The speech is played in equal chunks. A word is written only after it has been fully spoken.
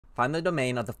Find the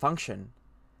domain of the function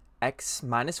x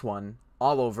minus 1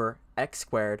 all over x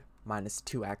squared minus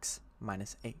 2x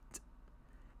minus 8.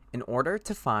 In order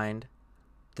to find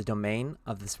the domain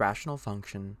of this rational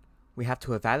function, we have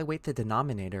to evaluate the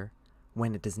denominator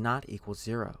when it does not equal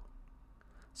 0.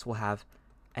 So we'll have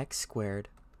x squared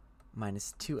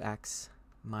minus 2x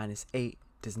minus 8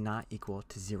 does not equal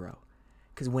to 0.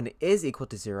 Because when it is equal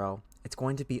to 0, it's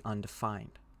going to be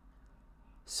undefined.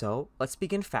 So let's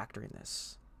begin factoring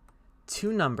this.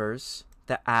 Two numbers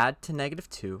that add to negative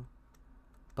 2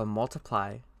 but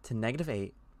multiply to negative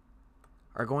 8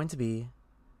 are going to be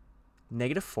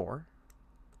negative 4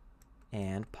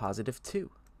 and positive 2.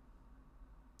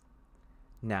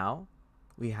 Now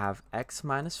we have x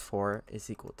minus 4 is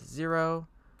equal to 0,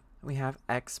 and we have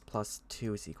x plus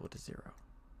 2 is equal to 0.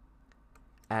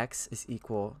 X is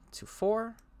equal to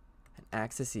 4, and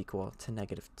x is equal to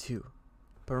negative 2.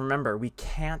 But remember, we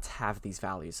can't have these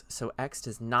values, so x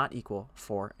does not equal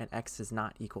 4, and x does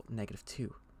not equal negative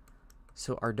 2.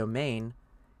 So our domain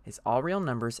is all real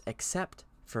numbers except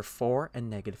for 4 and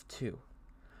negative 2.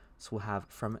 So we'll have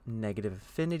from negative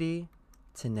infinity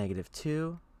to negative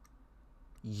 2,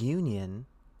 union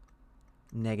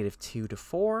negative 2 to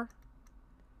 4,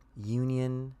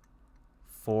 union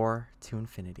 4 to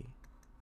infinity.